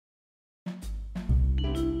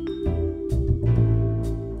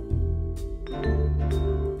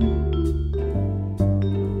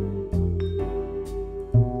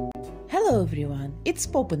it's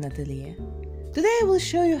Poppin Atelier. Today I will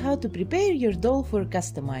show you how to prepare your doll for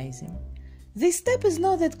customizing. This step is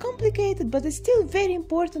not that complicated, but it's still very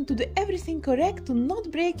important to do everything correct to not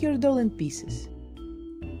break your doll in pieces.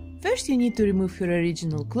 First you need to remove your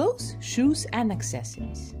original clothes, shoes and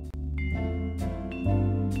accessories.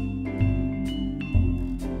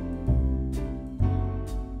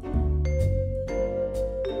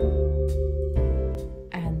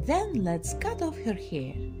 And then let's cut off her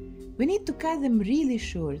hair. We need to cut them really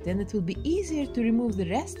short, and it will be easier to remove the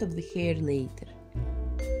rest of the hair later.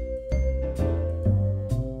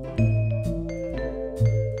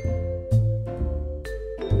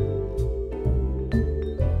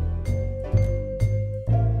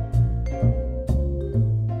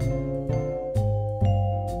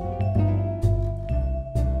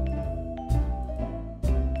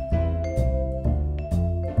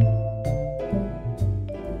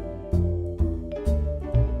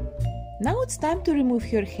 Now it's time to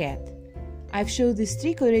remove your head. I've showed this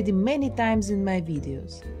trick already many times in my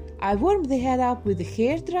videos. I warm the head up with a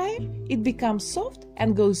hairdryer, it becomes soft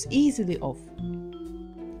and goes easily off.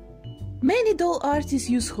 Many doll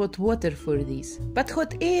artists use hot water for this, but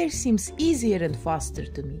hot air seems easier and faster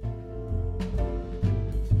to me.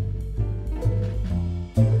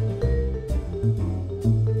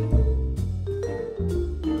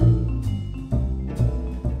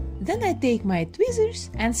 Then I take my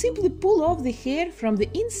tweezers and simply pull off the hair from the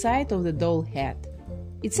inside of the doll head.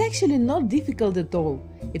 It's actually not difficult at all.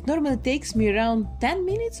 It normally takes me around 10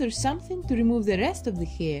 minutes or something to remove the rest of the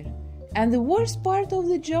hair. And the worst part of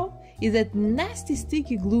the job is that nasty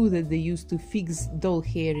sticky glue that they use to fix doll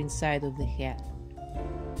hair inside of the head.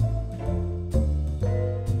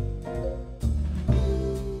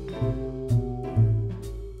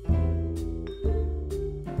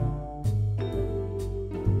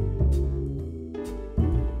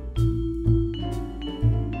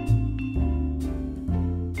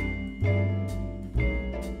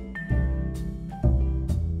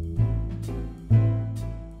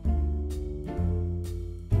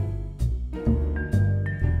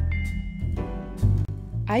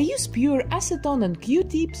 I use pure acetone and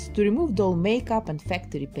Q-tips to remove doll makeup and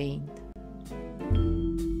factory paint.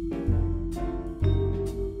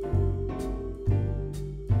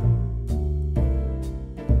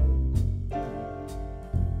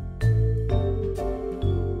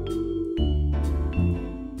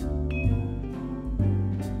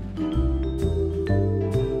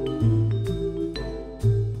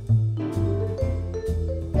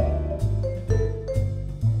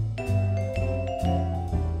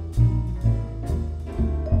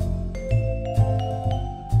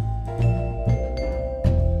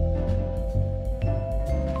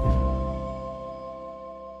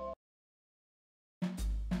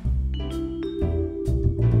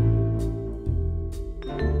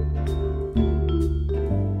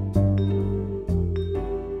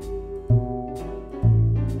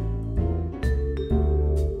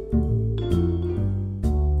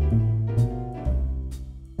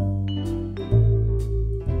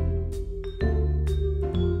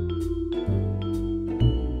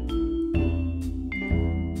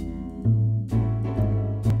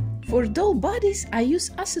 For doll bodies, I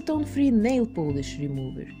use acetone-free nail polish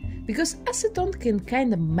remover, because acetone can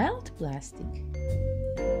kinda melt plastic.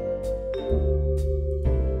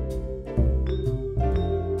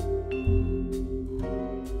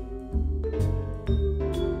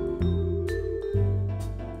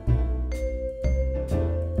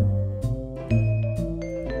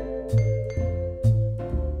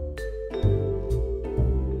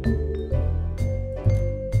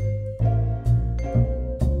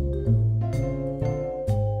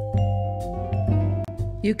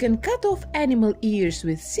 You can cut off animal ears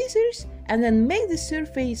with scissors and then make the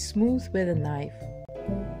surface smooth with a knife.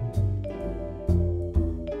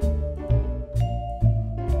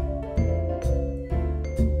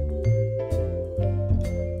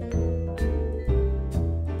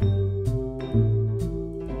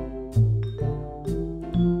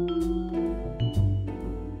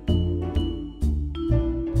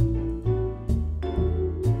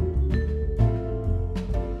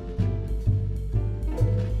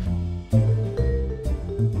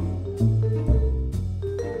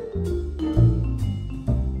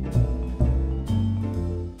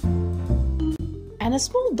 And a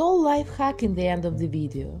small doll life hack in the end of the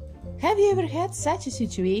video. Have you ever had such a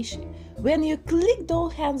situation when you click doll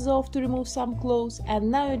hands off to remove some clothes and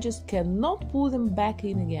now you just cannot pull them back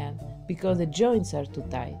in again because the joints are too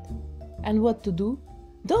tight? And what to do?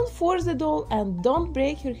 Don't force the doll and don't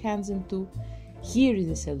break your hands in two. Here is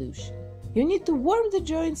the solution. You need to warm the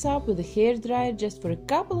joints up with a hairdryer just for a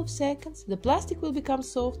couple of seconds. The plastic will become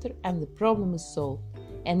softer and the problem is solved.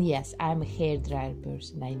 And yes, I'm a hairdryer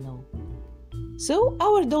person, I know. So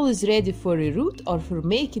our doll is ready for a root or for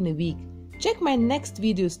making a wig. Check my next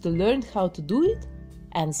videos to learn how to do it,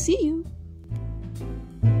 and see you!